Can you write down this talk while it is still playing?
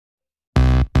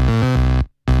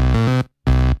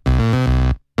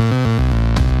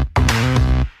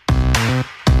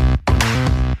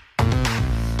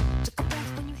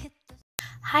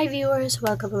Hi viewers!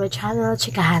 Welcome to my channel.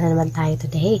 Chikahan na naman tayo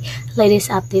today. Ladies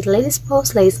update, ladies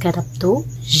post, ladies Ganap to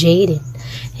Jadine.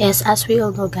 Yes, as we all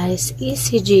know guys,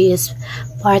 ECG is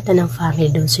part na ng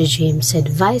family doon si James said.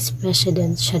 Vice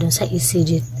President siya doon sa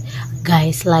ECG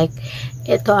guys. Like,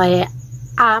 ito ay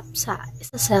app sa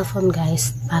cellphone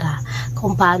guys para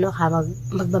kung paano ka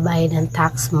magbabayad ng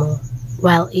tax mo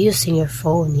while using your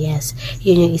phone. Yes,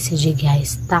 yun yung ECG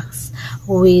guys, tax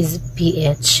with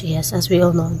PH. Yes, as we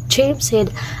all know, James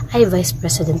said ay Vice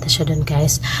President na siya dun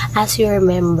guys. As you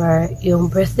remember, yung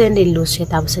birthday ni Lustre,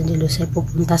 tapos ni Lustre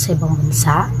pupunta sa ibang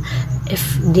bansa,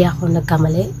 if di ako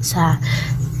nagkamali, sa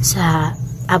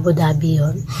Abu Dhabi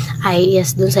yun, ay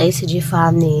yes, dun sa ECG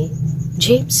family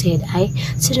James said ay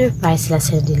sinurprise sila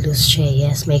ni Lustre.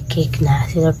 Yes, may cake na,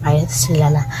 sinurprise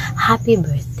sila na happy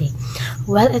birthday.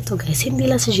 Well, ito guys, hindi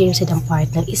lang si James said ang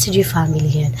part ng ECG family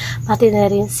yun, pati na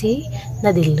rin si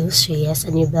Nadine Lustre. Yes,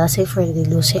 a new blessing for Nadine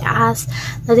Lustre as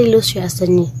Nadine Lustre as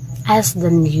the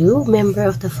new member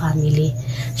of the family.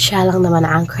 Siya lang naman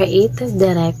ang creative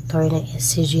director ng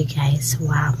SCG guys.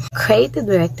 Wow. Creative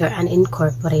director and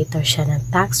incorporator siya ng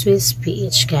Tax with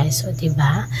PH guys. O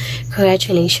diba?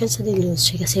 Congratulations sa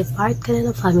Lustre kasi part ka na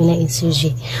ng family ng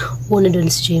SCG. Una doon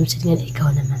si James and ngayon ikaw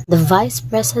naman. The Vice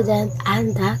President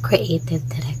and the Creative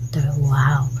Director.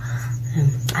 Wow.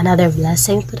 Another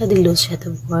blessing to the Lustre at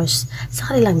of course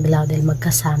sa kanilang dalaw dahil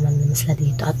magkasama naman sila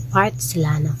dito at part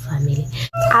sila ng family.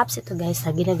 Apps ito guys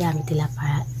na ginagamit nila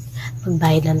para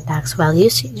magbayad ng tax while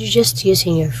you're just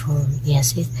using your phone.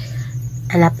 Yes,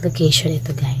 an application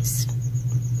ito guys.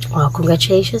 Wow,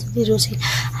 congratulations to the Lustre.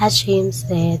 As James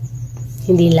said,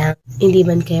 hindi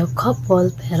man kayo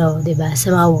couple pero diba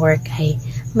sa mga work ay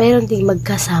mayroon ding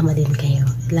magkasama din kayo.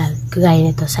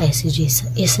 Kagaya nito sa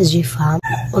SCG fam.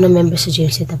 Una member si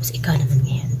James tapos ikaw naman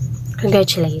ngayon.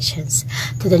 Congratulations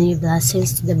to the new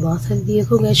blessings to the both of you.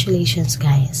 Congratulations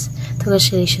guys.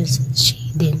 Congratulations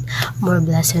Jadine. More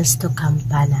blessings to come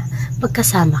pa na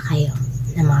magkasama kayo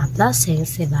ng mga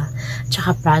blessings, diba?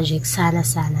 Tsaka project sana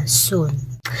soon.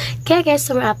 Kaya guys,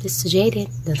 for more updates to Jadine,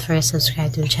 don't forget to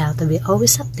subscribe to the channel to be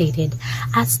always updated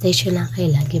at stay tuned lang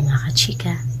kayo lagi mga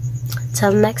kachika.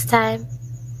 Till next time,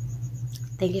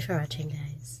 thank you for watching guys.